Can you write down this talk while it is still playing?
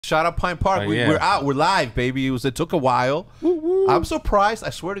Shout out Pine Park. We're out. We're live, baby. It took a while. I'm surprised.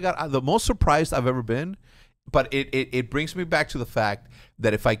 I swear to God, the most surprised I've ever been. But it brings me back to the fact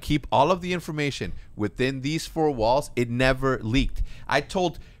that if I keep all of the information within these 4 walls, it never leaked. I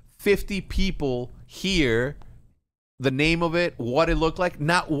told 50 people here the name of it, what it looked like.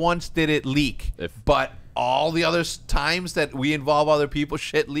 Not once did it leak. But all the other times that we involve other people,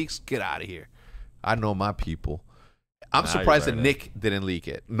 shit leaks. Get out of here. I know my people. I'm surprised that Nick didn't leak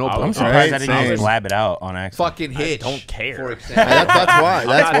it. No, I'm surprised I didn't just blab it out on accident. Fucking Hitch. I don't care. For example. That's why.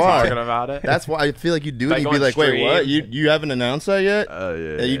 That's why. Talking about it. That's why I feel like you do it. You'd be like, wait, what? You haven't announced that yet?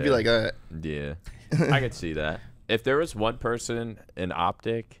 Yeah. You'd be like, all right. Yeah. I could see that. If there was one person in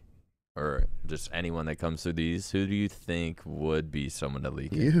Optic, or just anyone that comes through these, who do you think would be someone to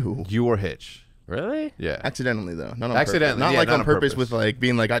leak it? You or Hitch. Really? Yeah. Accidentally though. Not on accidentally. Purpose. Not like on purpose purpose with like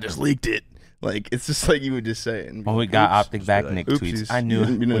being like I just leaked it. Like it's just like you would just say it. When we got Optic back, Nick tweets. I knew.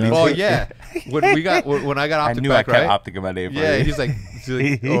 Oh yeah. When I got Optic back, I kept Optic in my name. Yeah, he's like,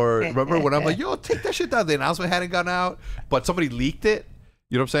 or remember when I'm like, yo, take that shit down. The announcement hadn't gone out, but somebody leaked it.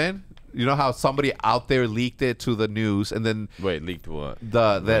 You know what I'm saying? You know how somebody out there leaked it to the news, and then leaked what?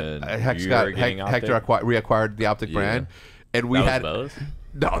 Hecz reacquired the Optic brand, and we had.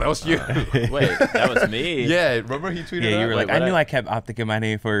 No, that was you. Wait, that was me. Yeah, remember he tweeted. Yeah, you were like, I knew I kept Optic in my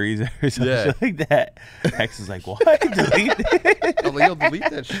name for a reason, or something like that. Hecz is like, what? Delete it. I'm like, yo, delete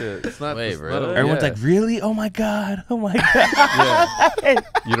that shit. It's not. Wait, really? Everyone's like, really? Oh my god! Oh my god! Yeah.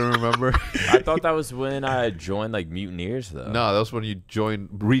 You don't remember? I thought that was when I joined like Mutineers, though. No, that was when you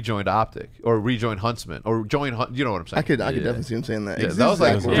rejoined Optic, or rejoined Huntsman, or joined. You know what I'm saying? I could definitely see him saying that. Yeah, that was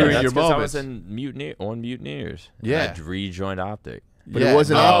like during your moments. I was in Mutineers. Yeah, I rejoined Optic. But it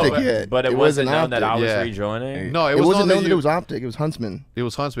wasn't Optic yet. But it wasn't known that I was rejoining. No, it wasn't known that it was Optic. It was Huntsman. It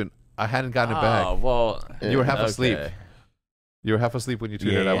was Huntsman. I hadn't gotten it back. Oh, well. You were half asleep. You were half asleep when you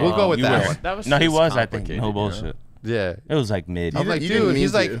tuned it out. We'll go with that one. That was no, he was, I think. No bullshit. Yeah. It was like mid. I'm like, dude,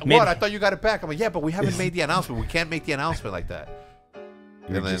 he's like, what? I thought you got it back. I'm like, yeah, but we haven't made the announcement. We can't make the announcement like that.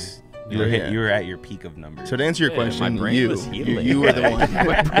 And then you were at your peak of numbers. So to answer your question, my brain was healing. you were the one.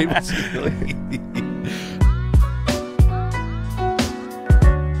 My brain was healing.